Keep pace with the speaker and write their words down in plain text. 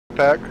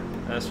pack.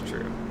 That's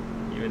true.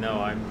 Even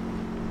though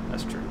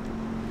that's true.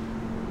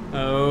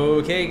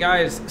 Okay,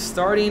 guys,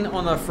 starting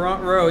on the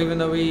front row, even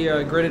though we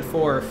gridded 4th,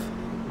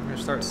 we're going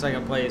to start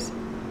 2nd place.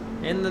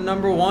 In the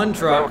number 1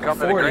 truck,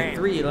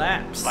 43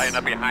 laps. Lining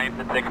up behind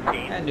the 16.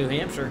 At New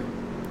Hampshire.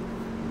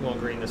 Going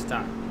green this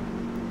time.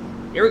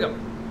 Here we go.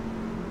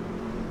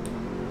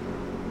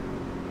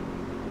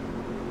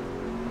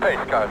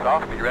 Pace cars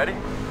off. Be ready?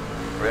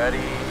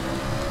 Ready.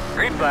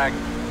 Green flag.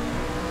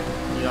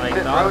 You like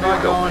thought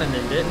about going and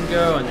then didn't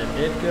go and then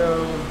did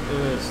go.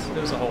 It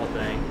was a whole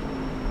thing.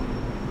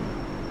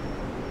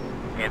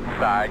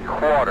 Inside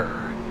quarter.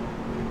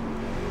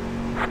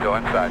 Still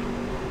inside.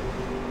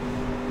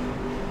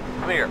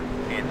 Clear.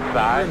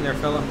 Inside. In there,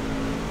 fella.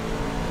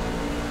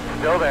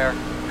 Still there.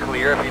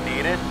 Clear if you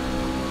need it.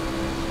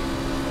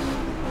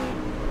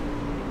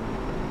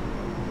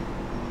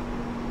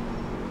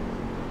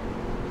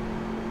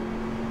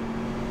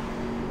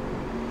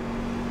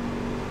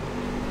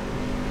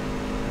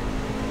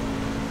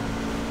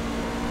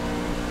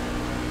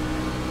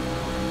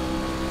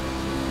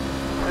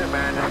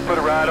 Man, just put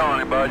it right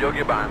on him, bud. You'll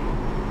get by him.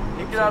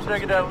 You get out there,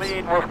 get that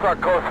lead. We'll start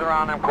coasting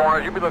around them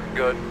corners. You'll be looking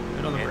good.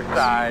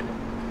 Inside.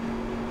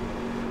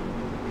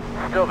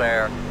 Still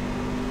there.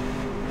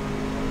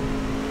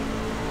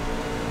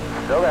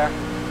 Still there.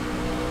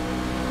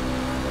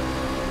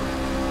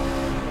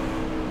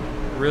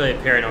 Really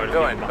paranoid.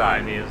 Still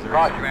inside.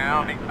 Cross you,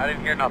 man. I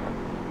didn't hear nothing.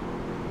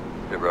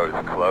 The road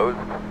is closed.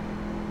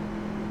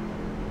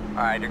 All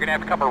right, you're gonna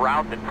have to come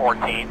around at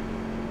 14.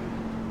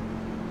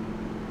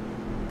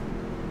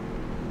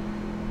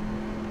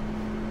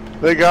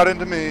 They got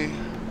into me.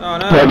 Oh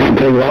no. That didn't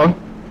take long.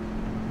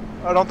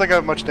 I don't think I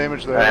have much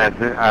damage there.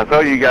 I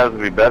thought you guys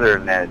would be better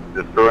than that,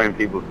 destroying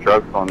people's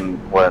trucks on,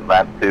 what,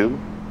 lap 2?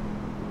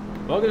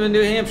 Welcome to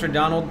New Hampshire,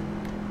 Donald.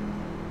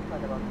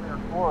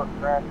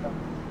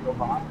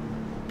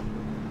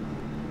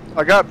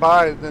 I got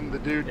by, then the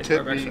dude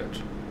tipped me.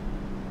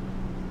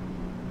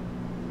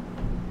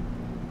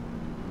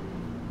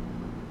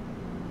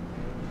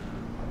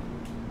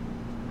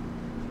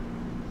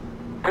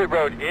 Pit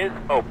road is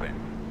open.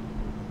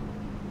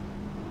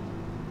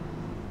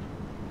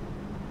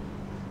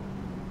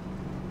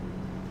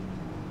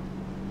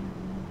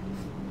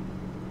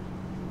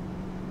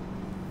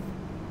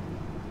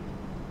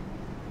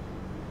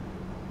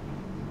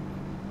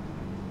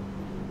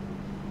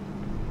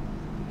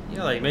 You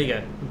know, like, make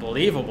it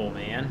believable,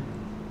 man.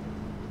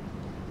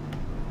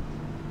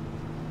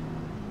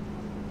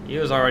 He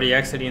was already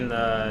exiting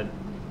the...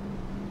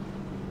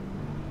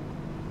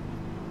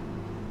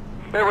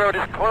 Pit road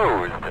is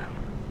closed.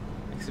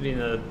 Exiting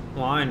the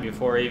line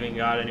before he even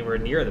got anywhere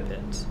near the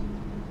pits.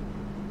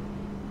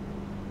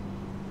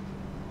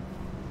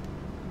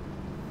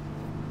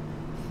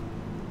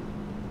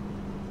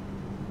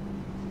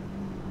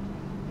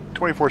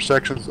 "24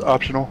 sections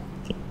optional."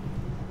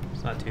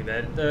 It's not too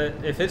bad.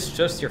 If it's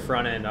just your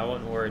front end, I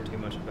wouldn't worry too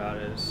much about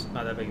it. It's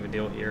not that big of a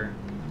deal here.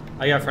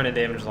 I got front end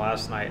damage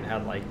last night and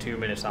had like 2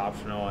 minutes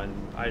optional, and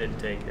I didn't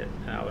take it,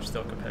 and I was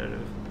still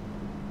competitive.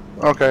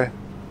 Okay.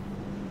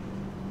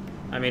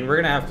 I mean, we're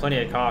gonna have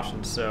plenty of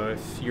cautions, so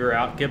if you're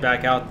out, get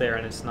back out there,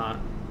 and it's not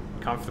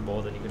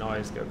comfortable, then you can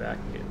always go back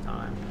and get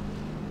time.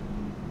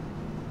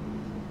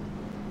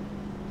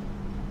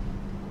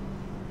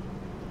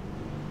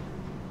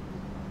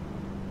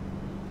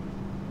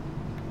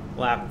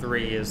 Lap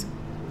 3 is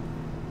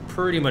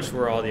pretty much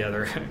where all the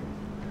other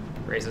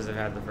races have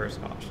had the first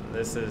caution.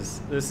 This is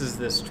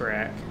this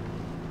track.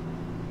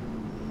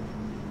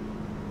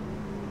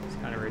 It's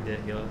kind of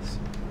ridiculous.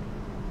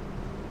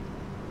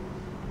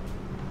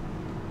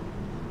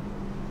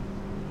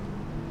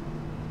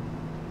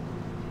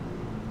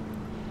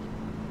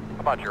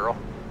 Come on, Gerald.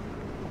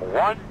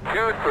 1,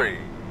 2, 3.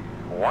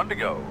 1 to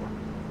go.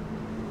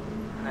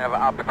 Have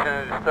an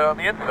opportunity to stay on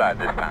the inside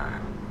this time.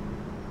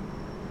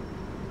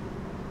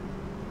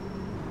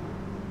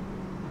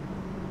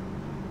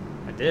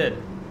 I did.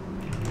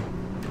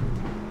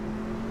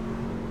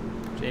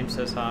 James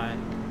says hi.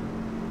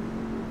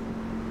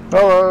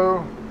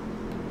 Hello.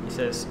 He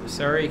says,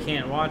 sorry I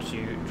can't watch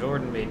you.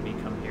 Jordan made me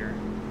come here.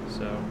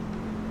 So,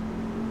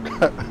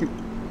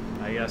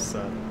 I guess,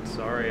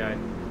 sorry I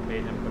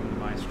made him come to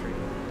my stream.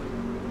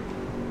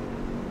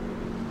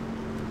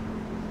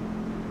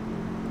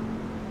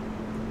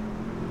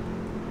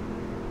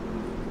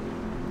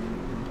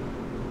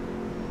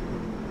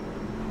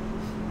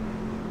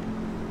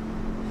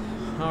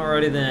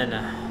 Alrighty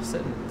then,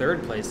 sitting in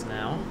 3rd place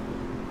now.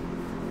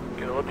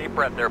 Get a little deep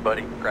breath there,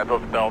 buddy. Grab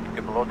those belts,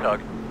 give them a little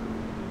tug.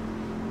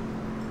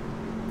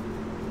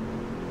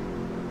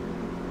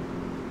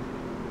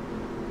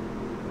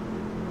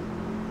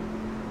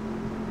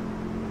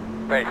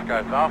 Race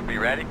cars off, be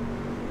ready.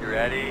 You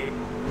ready?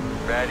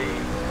 Ready.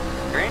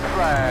 Green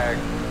flag.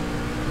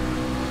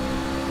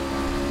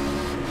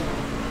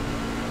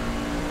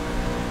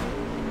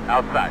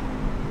 Outside.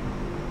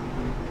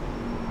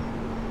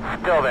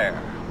 Still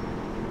there.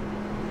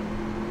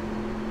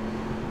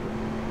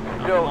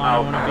 Still I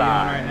want to be on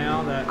outside. right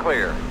now. That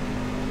Clear.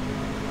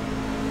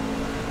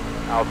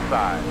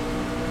 Outside.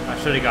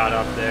 I should have got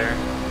up there.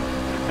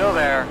 Still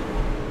there.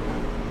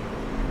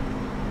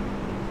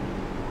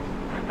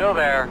 Still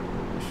there.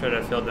 Should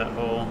have filled that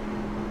hole.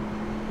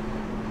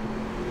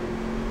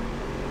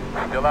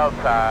 Still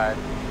outside.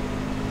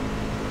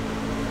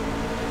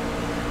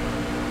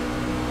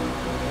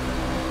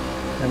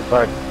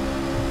 Inside.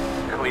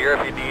 Clear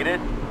if you need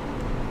it.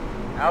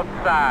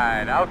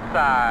 Outside,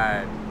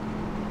 outside.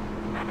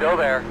 Still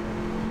there.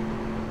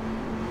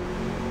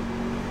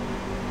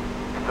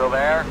 Still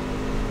there.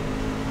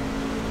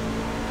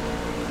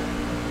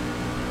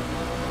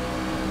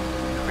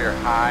 Clear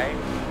high.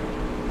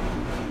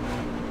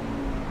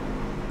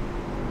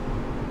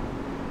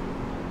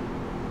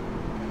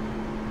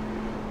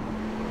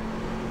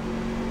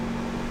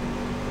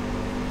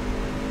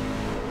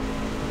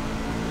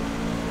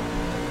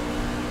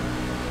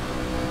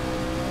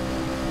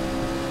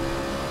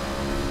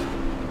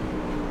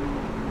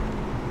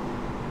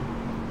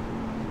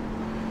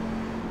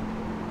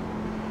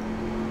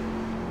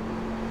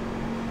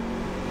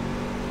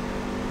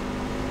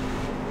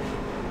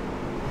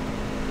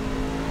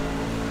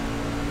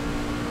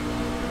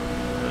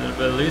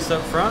 A bit loose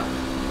up front.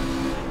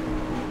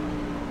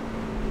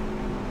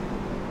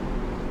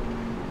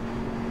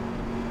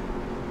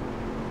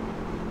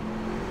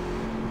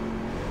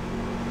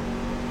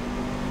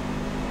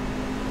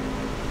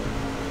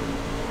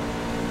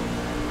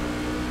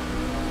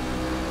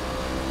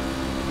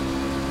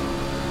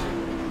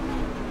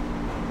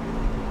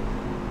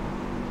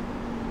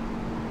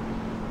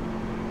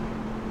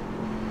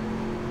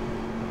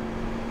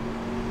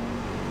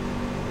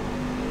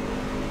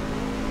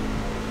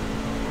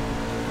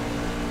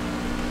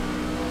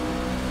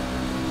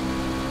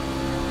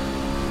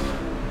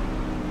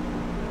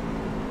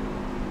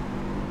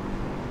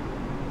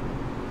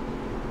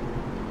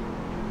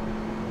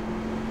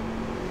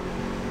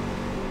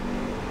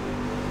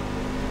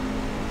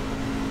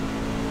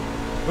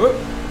 Whoop!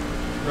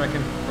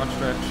 Reckon, front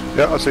stretch.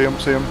 Yeah, I see him,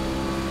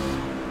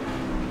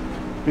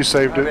 He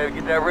saved All right, it. baby,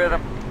 get that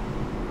rhythm.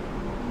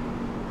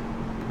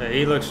 Yeah,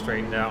 he looked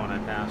straightened out when I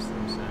passed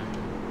him, so.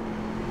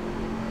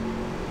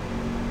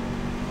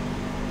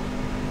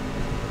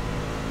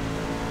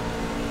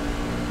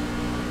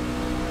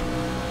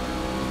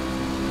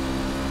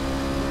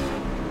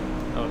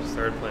 That was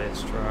third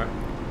place truck.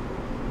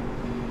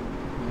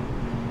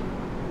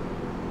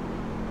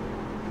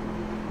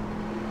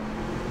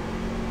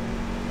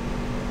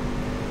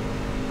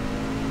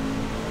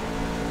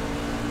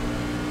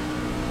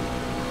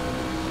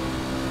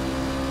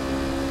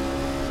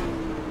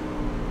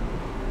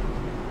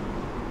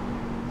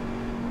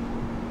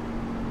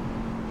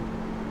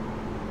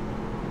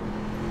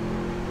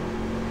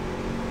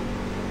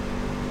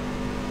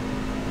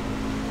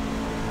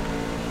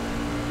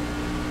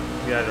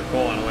 You guys are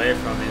pulling away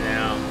from me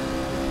now.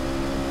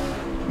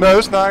 No,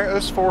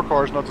 this 4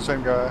 car's not the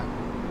same guy.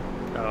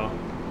 Oh,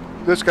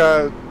 This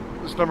guy,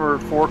 this number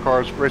 4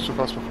 car's raced with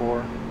us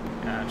before.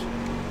 gotcha.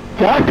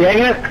 God dang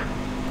it!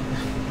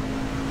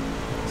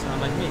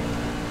 Sound like me.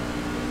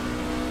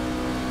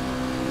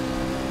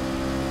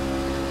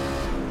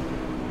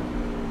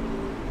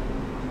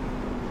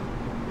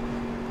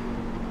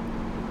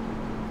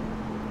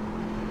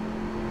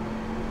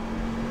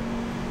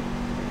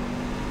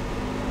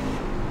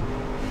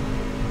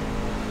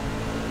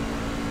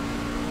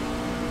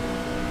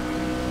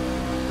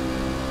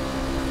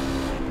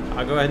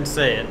 I'll go ahead and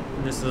say it.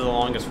 This is the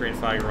longest green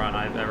flag run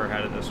I've ever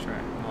had at this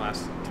track in the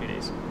last 2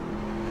 days.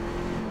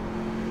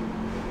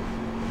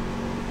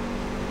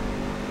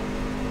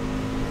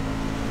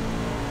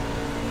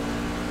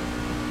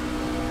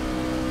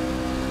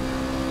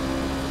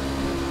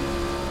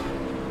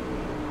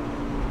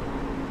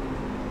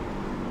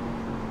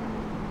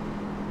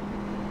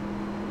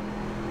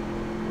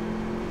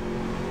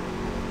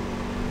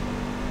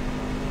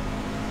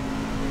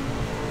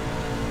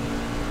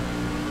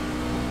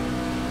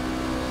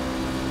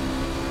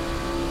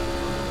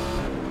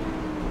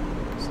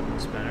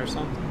 Spin or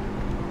something?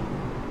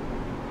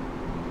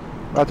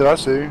 Not that I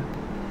see. I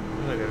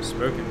feel like I was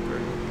smoking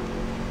through.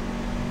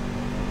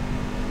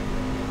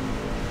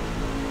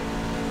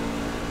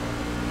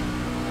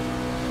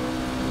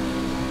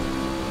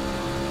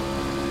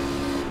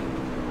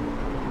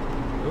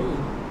 Ooh.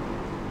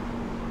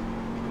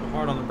 A little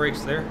hard on the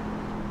brakes there.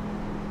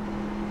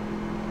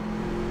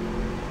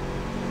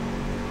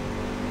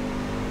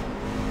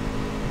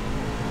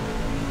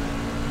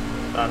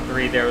 Thought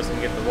 3 there was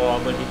going to get the wall,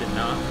 but he did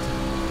not.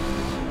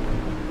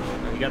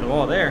 Oh, he got the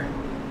wall there.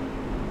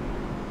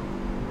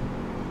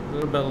 A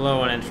little bit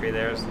low on entry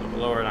there. It's a little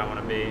lower than I want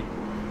to be.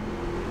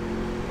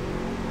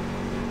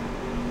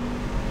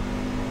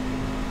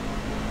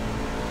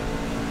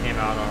 Came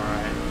out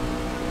alright.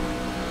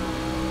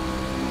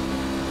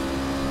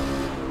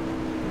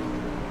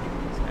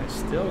 This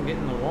guy's still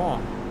getting the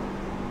wall.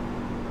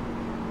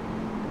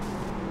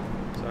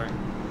 Sorry.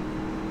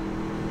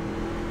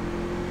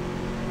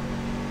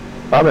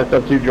 I messed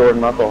up too,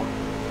 Jordan, my fault.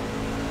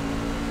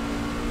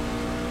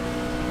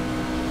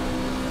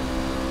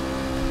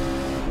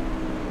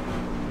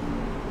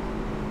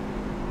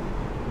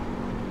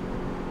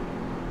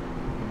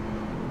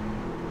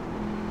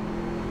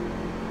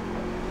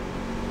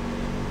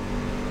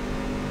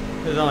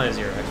 There's only a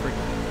 0x. We're good.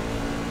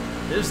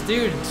 This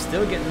dude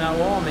still getting that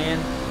wall, man.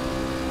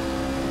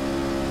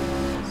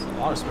 It's a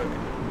lot of smoking.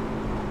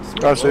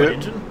 I see it.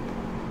 Engine?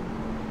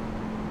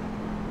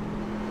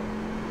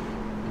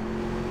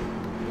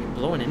 You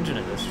blow an engine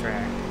at this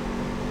track.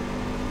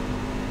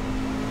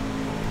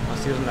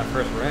 Unless he was in that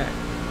first wreck.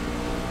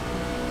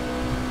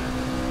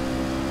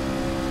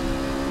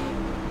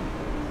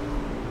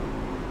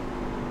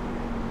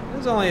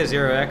 There's only a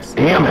 0x.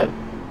 Damn it.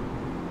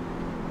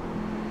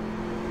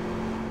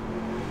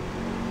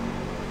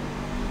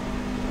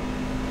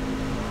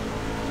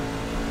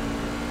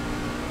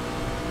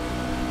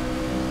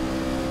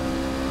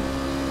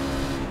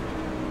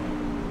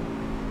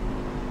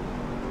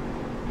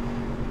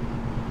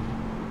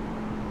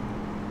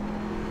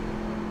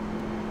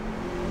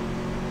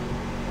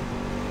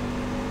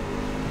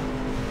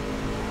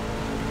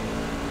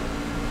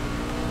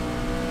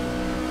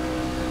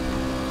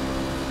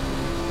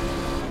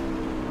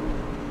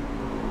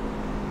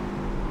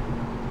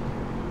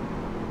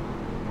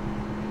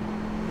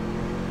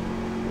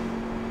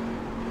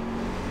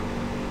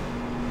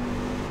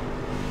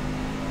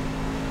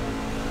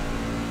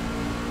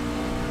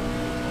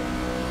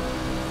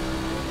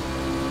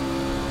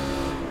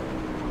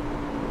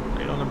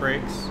 On the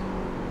brakes.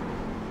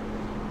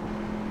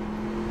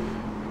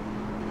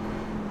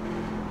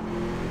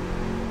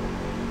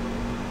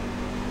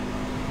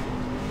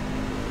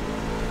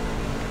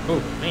 Oh,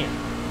 man.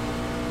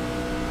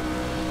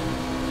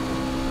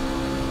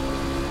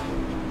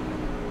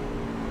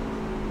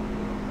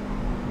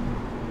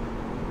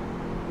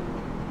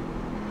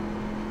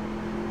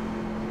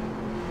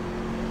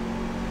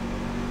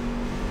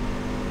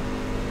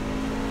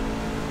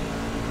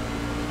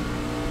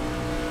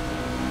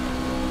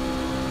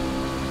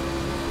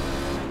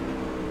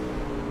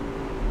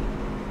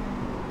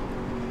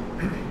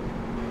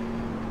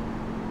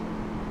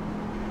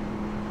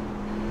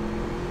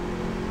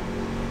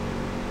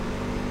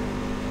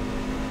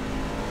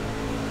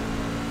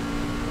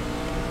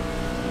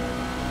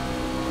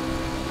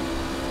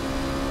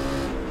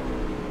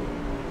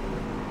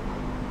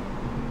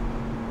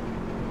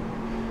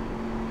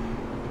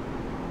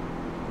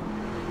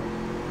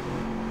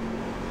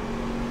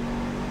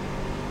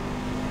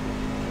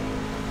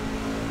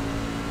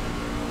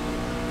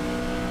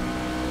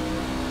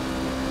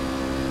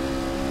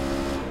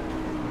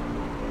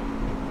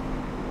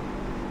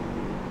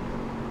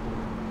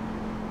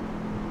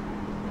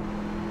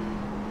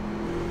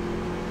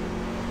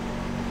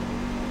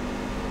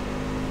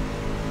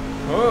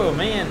 Oh,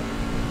 man.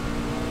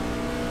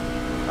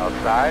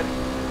 Outside.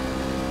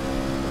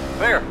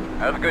 There.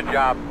 That's a good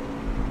job.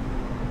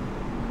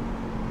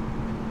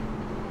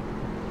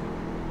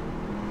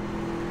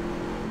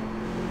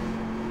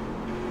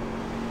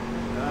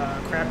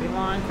 Crappy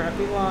line,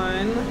 crappy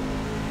line.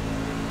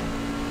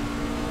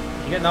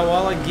 You getting that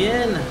wall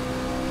again.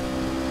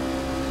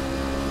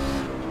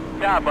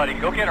 Yeah, buddy.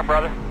 Go get him,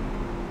 brother.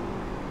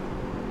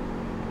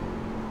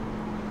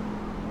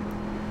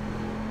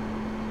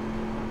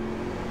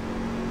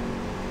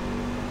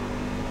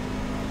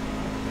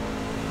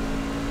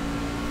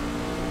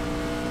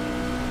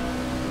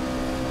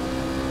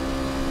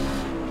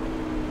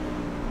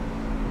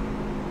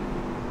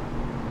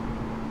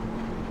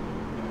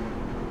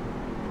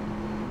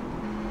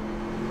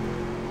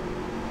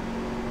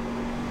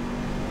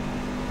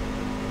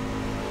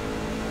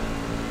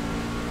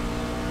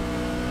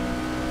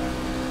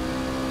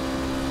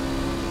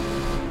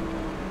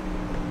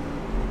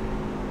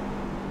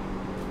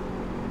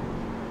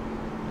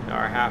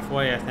 Are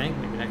halfway, I think.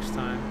 Maybe next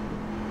time.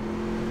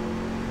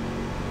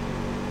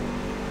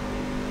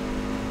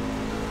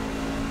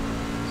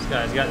 This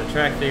guy's got the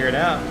track figured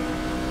out.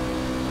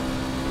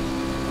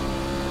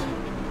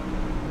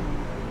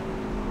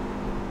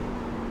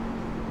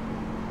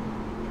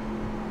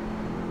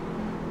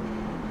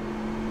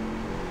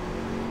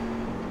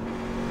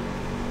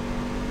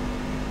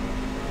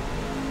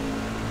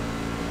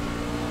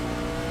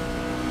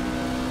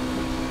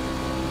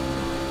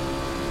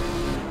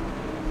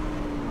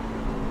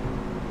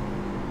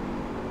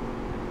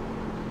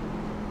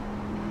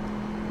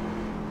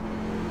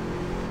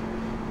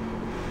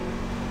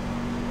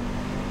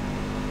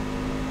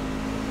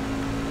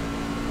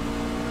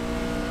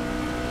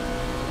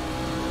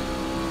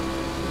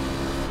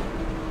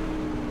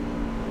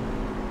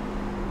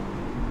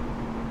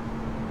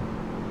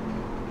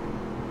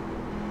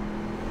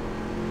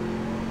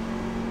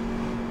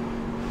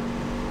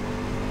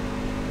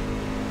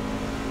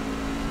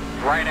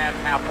 Right at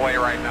halfway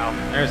right now.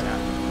 There's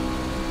half.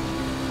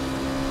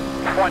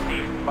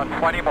 20, but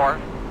 20 more.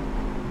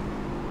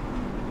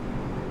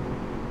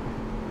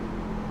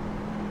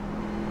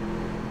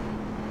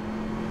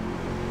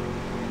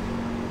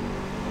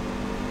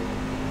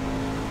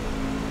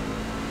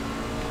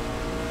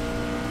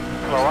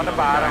 Slow on the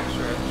bottom.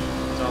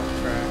 It's off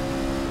the track.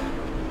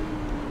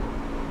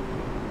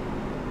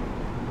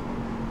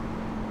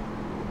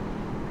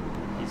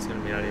 He's gonna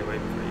be out of your way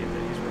before you get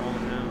there. He's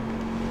rolling now.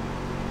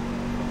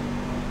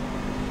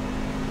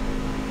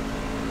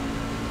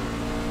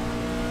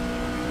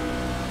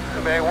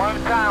 Okay, one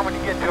at a time when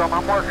you get to them.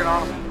 I'm working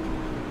on them.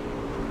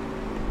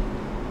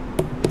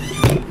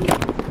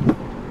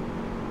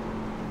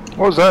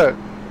 What was that?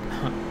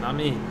 Not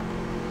me.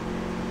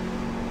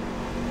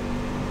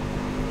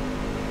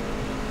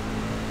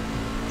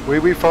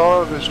 We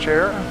follow this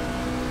chair?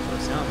 That's what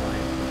it sounds like.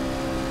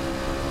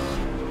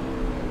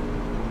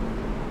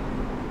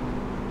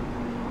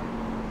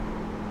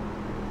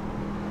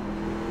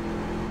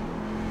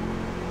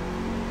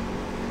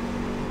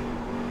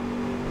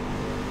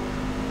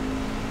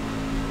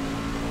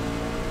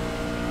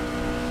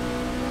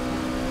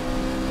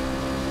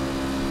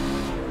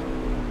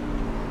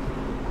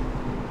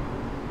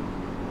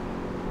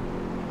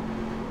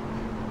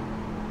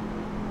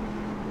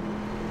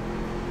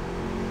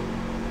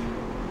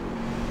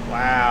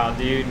 Wow,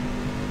 dude.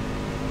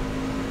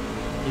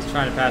 He's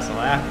trying to pass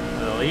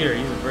the leader.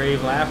 He's a brave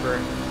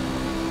lapper.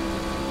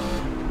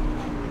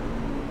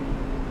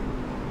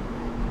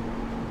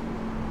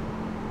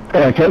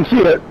 I can't see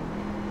it.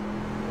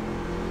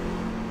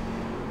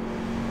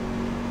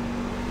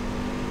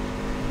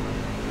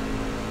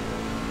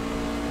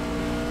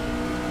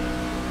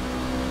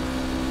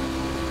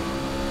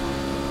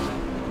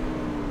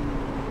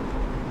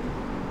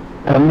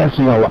 I'm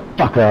messing all the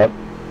fuck up.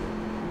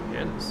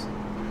 Goodness.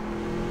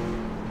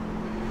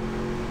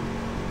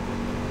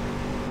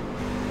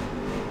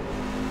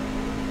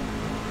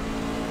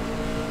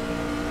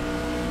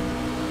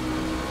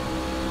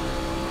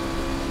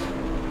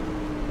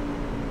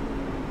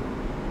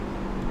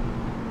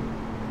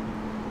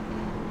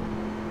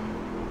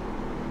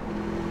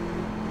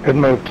 Good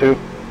move, too.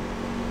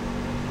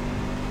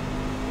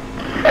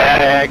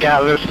 I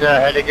got loose. I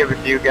had to give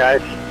it to you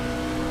guys.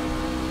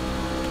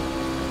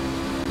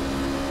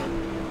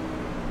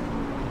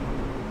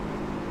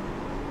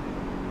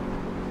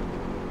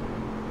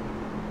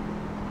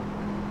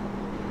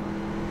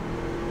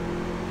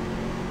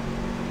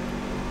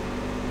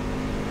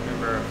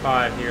 Number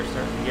 5 here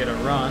starting to get a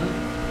run.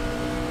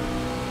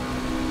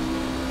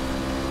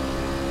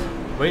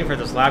 Waiting for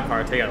this lap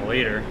car to take out a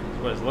leader.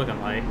 Is what it's looking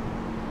like.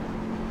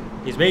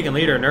 He's making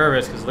leader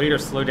nervous because leader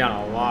slowed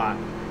down a lot.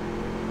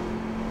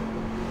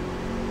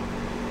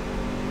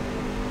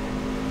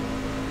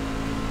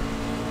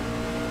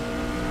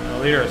 The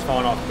leader has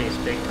fallen off pace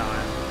big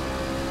time.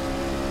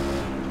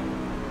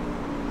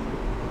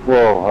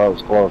 Whoa, that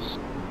was close.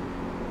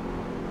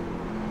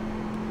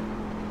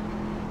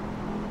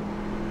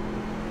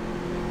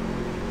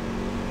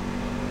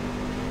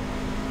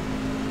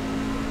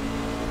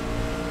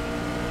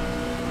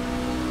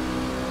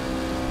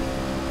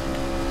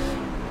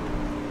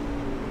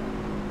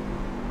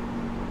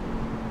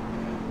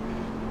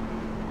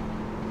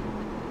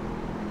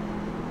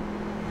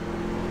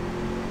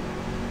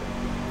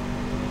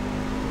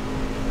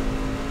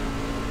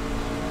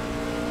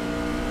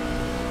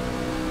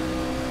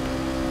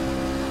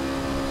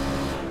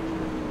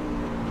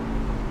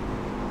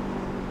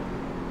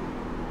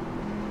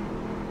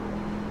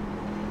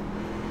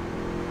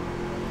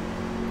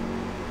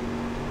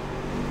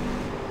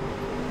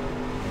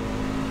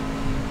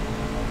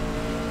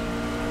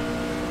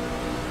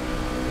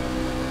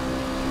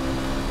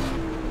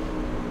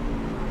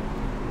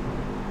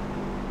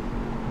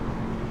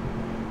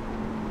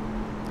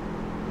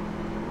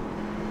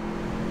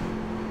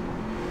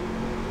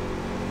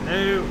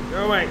 No,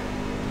 go away.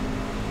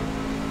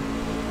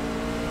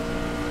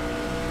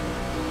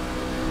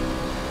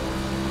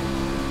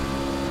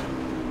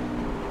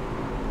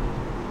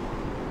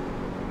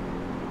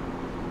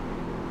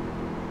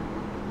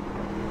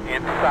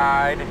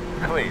 Inside,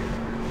 clear.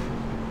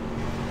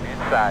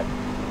 Inside.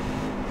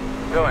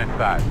 Still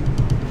inside.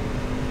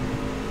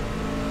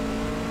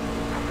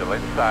 Still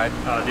inside.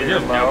 Oh, dude,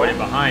 there's nobody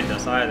behind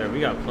us either.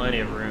 We got plenty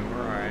of room.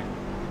 We're alright.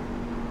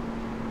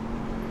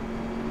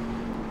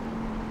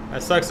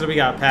 That sucks that we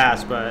got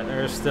passed, but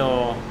there's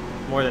still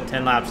more than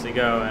 10 laps to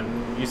go,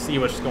 and you see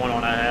what's going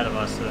on ahead of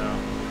us, so.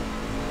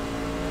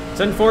 It's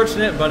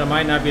unfortunate, but it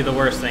might not be the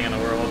worst thing in the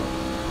world.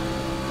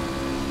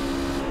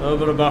 A little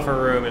bit of buffer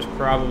room is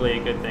probably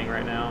a good thing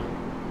right now.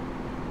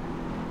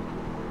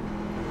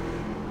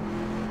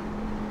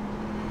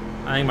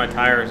 I think my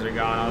tires are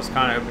gone. I was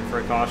kind of hoping for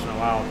a caution a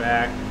while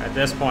back. At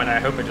this point,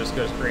 I hope it just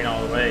goes green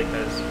all the way,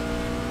 because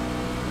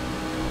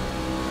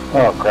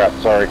Oh crap,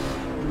 sorry.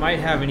 might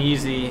have an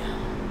easy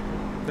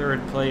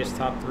third place,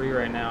 top 3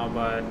 right now,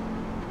 but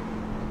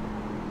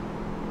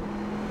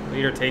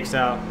leader takes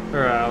out,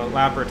 or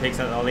lapper takes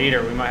out the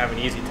leader, we might have an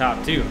easy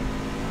top 2.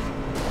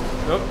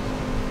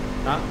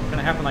 Oh, not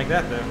gonna happen like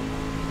that though.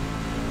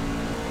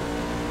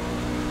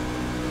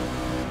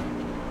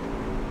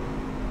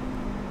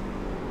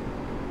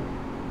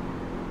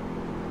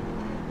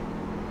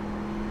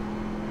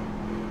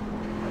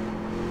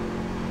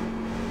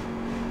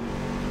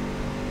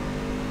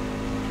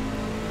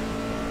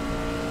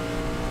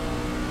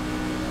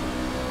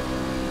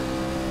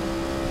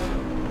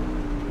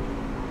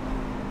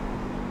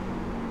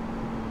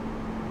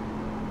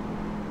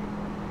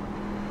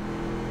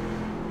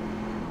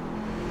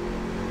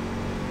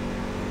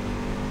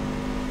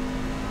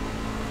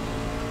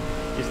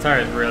 These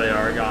tires really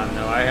are gone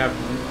though. I have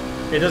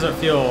It doesn't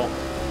feel...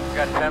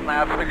 Got 10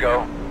 laps to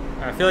go.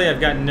 I feel like I've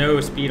got no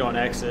speed on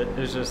exit.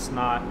 It's just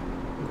not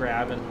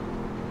grabbing.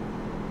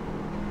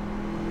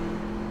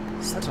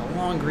 Such a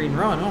long green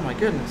run. Oh my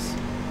goodness.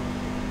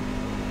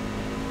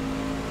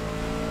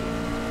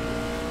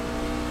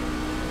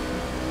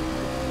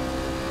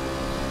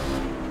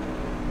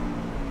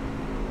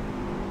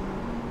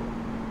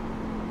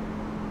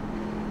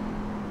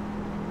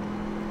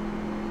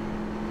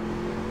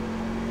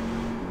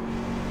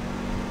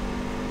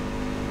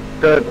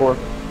 Good, boy.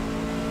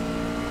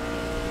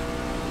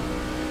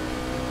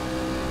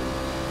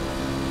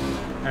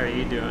 How are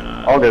you doing?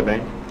 All good,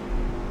 man.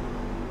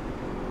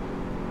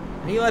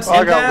 He lets I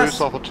him got pass? loose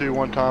off of 2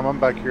 one time.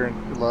 I'm back here in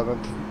 11th.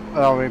 I don't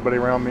have anybody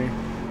around me.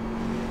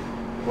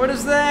 What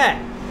is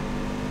that?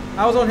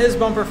 I was on his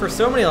bumper for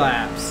so many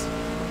laps.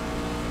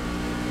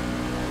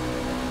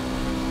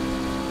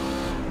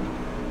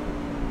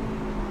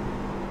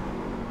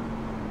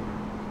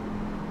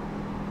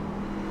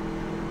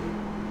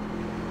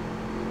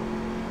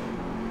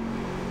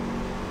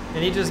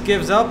 And he just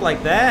gives up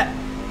like that?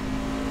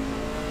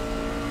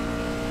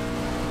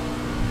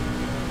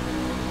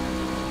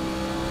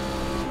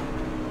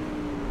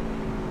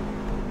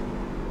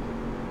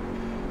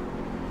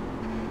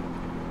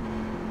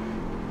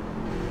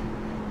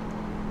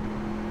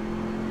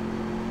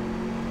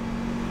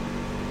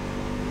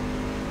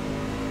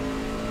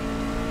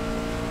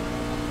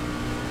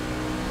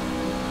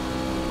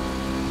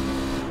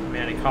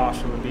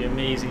 Caution would be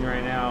amazing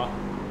right now.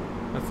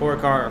 The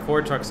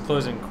Ford truck's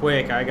closing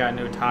quick. I got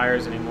no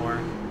tires anymore.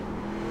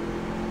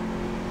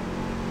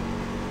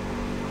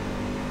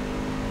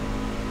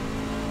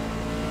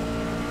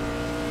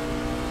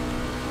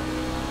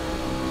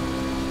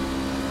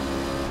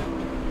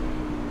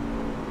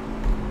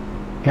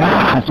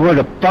 God, where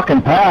the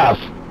fucking pass?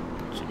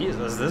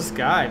 Jesus, this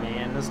guy,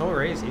 man, this whole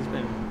race, he's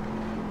been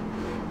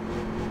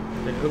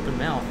open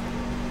mouth.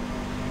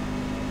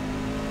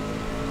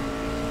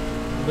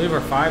 I believe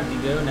we're 5 to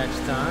go next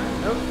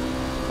time. Nope.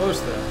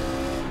 Close though.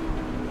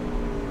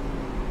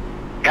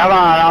 Come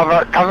on,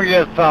 Albert. Come and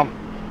get some.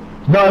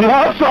 No,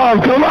 no,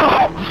 some, come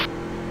on!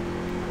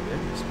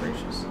 Goodness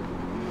gracious.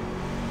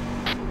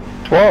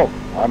 Whoa,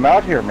 I'm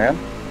out here, man.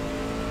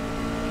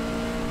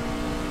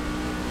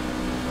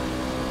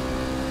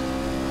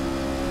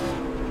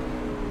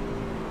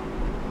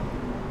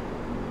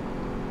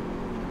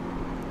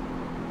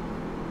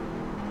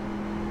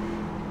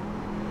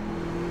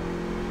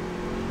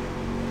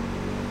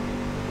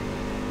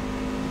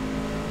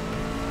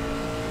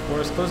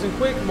 Force closing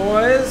quick,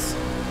 boys.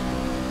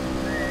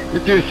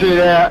 Did you see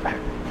that?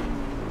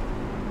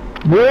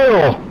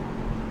 Will!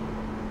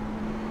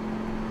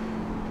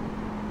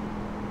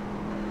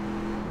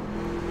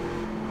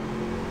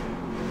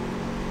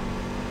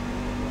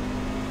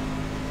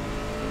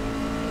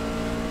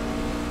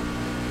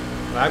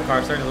 Lab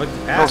car's starting to look to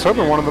I pass. was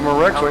hoping one of them were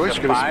wrecked, so at least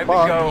you get a 5 to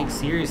spot. go. Like,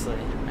 seriously,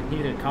 I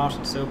needed a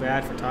caution so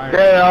bad for tires.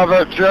 Okay,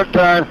 Albert, it's your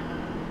turn.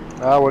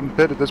 I wouldn't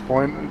pit at this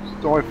point.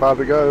 It's only 5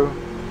 to go.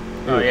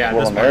 Oh yeah,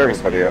 Well, this there one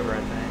race will be everybody over,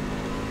 I think.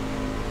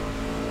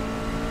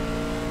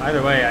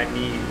 Either way, I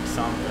need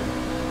something.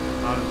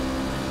 I'm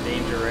in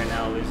danger right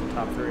now, losing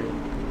top 3.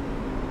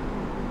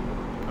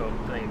 Oh,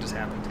 I think it just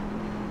happened.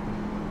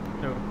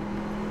 No.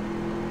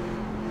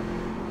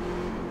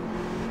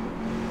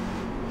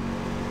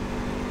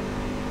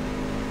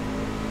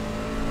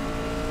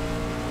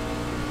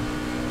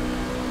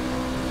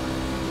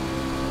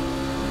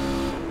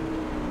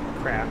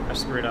 Crap, I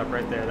screwed up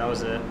right there. That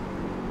was it.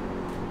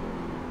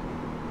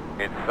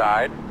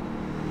 Inside.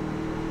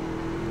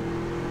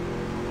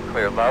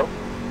 Clear low.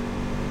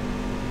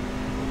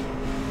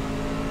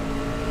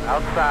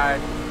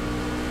 Outside.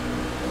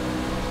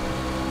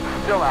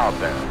 Still out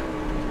there.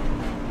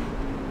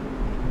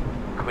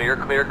 Clear,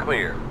 clear,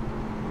 clear.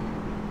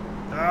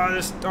 Oh,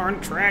 this darn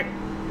track.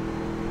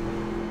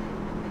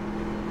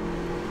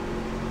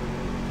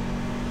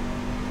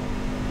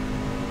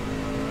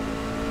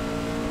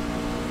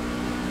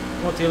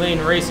 Multi-lane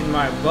racing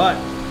my butt.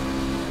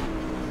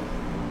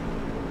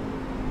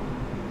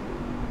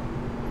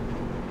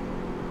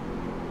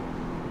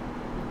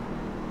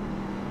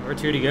 We're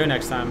 2 to go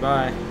next time,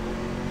 bye.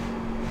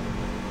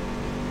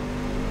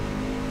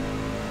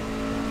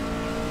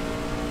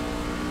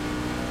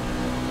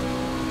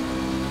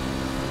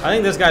 I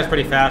think this guy's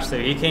pretty fast though.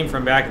 He came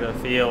from back of the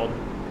field.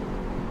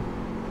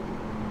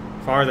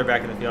 Farther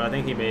back in the field. I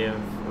think he may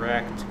have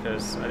wrecked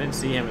because I didn't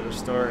see him at the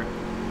start.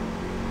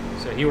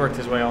 So he worked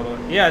his way all the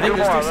way. Yeah, I think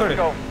this thing started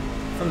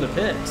from the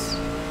pits.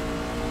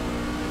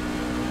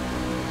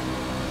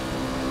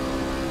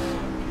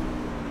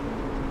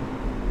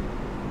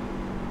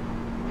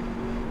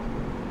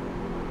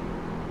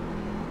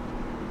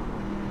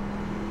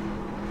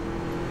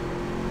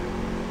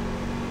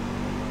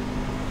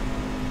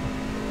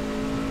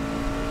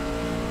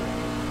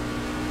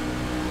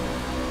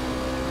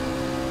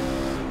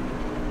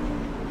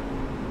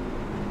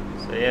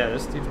 So yeah,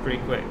 this dude's pretty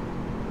quick.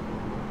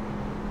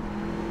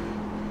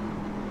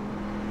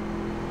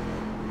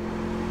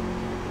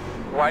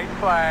 White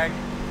flag.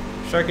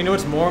 Shark, you know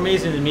what's more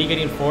amazing than me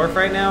getting 4th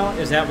right now?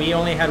 Is that we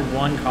only had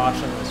 1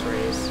 caution this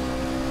race.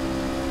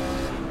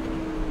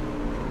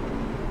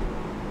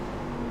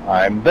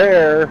 I'm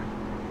there.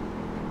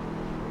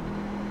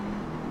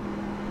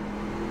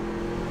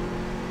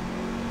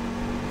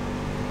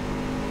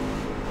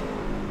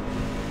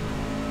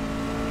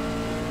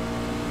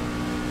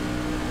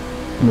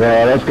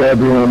 Yeah, that's gotta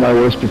be one of my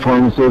worst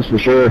performances for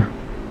sure.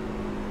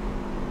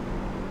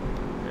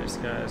 This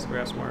guy's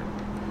grass mark.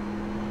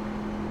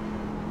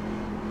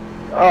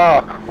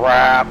 Oh,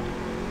 crap.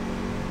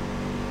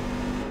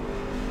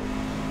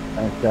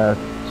 I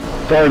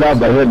started out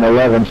by hitting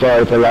 11.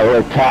 Sorry if I got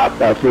really top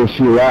that first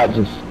few laps.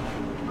 Just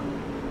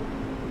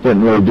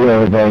didn't really do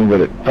anything,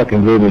 but it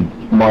fucking gave me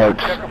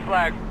marks. Check a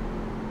flag.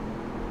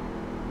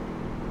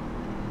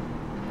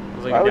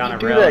 Why would you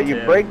do that? You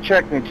brake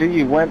checked until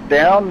you went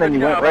down, then you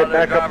went right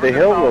back up the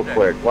hill real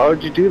quick. Why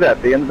would you do that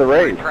at the end of the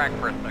race? Track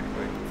for us next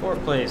week.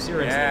 4th place,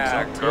 you're in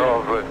Yeah, sixth,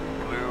 girls with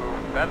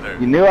blue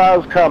feathers. You knew I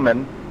was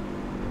coming.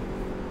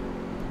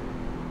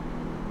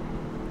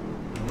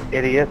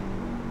 Idiot.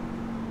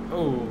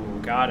 Oh,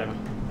 got him.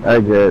 I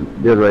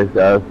did. Good race,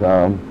 guys.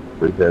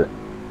 Appreciate it.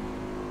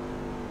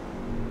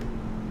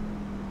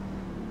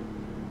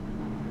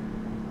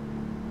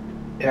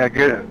 Yeah,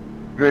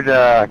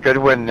 good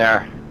win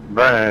there.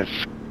 Vernon,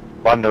 it's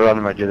fun to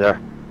run with you there.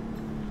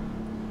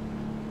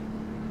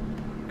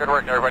 Good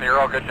work, everybody. You're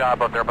all good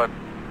job out there, bud.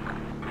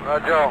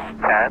 Joe.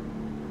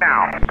 10,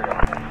 now.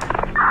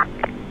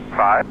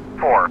 5,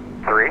 4,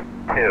 3,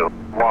 2,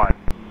 1.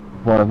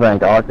 I want to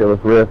thank Oculus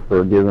Rift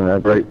for giving a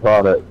great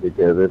product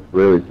because it's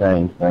really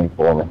changed things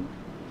for me.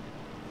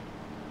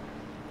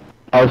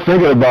 I was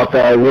thinking about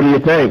that. What do you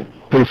think?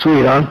 Pretty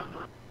sweet, huh?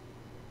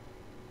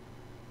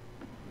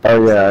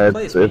 Oh yeah,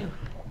 it's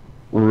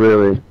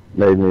really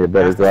made me a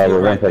better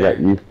driver. Once I got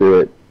used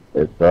to it,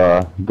 it's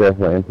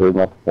definitely improved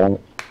my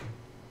performance.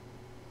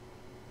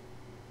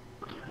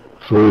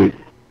 Sweet.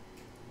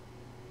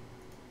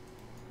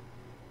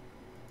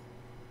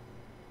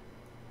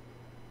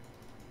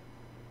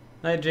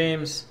 Night,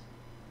 James.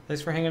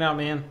 Thanks for hanging out,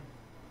 man.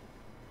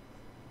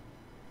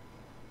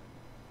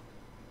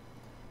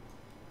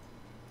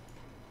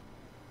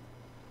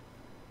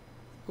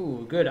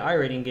 Ooh, good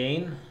iRating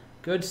gain.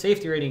 Good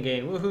safety rating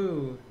gain.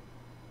 Woohoo!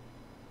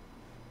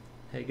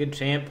 Hey, good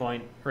champ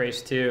point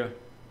race too.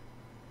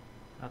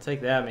 I'll take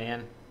that,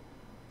 man.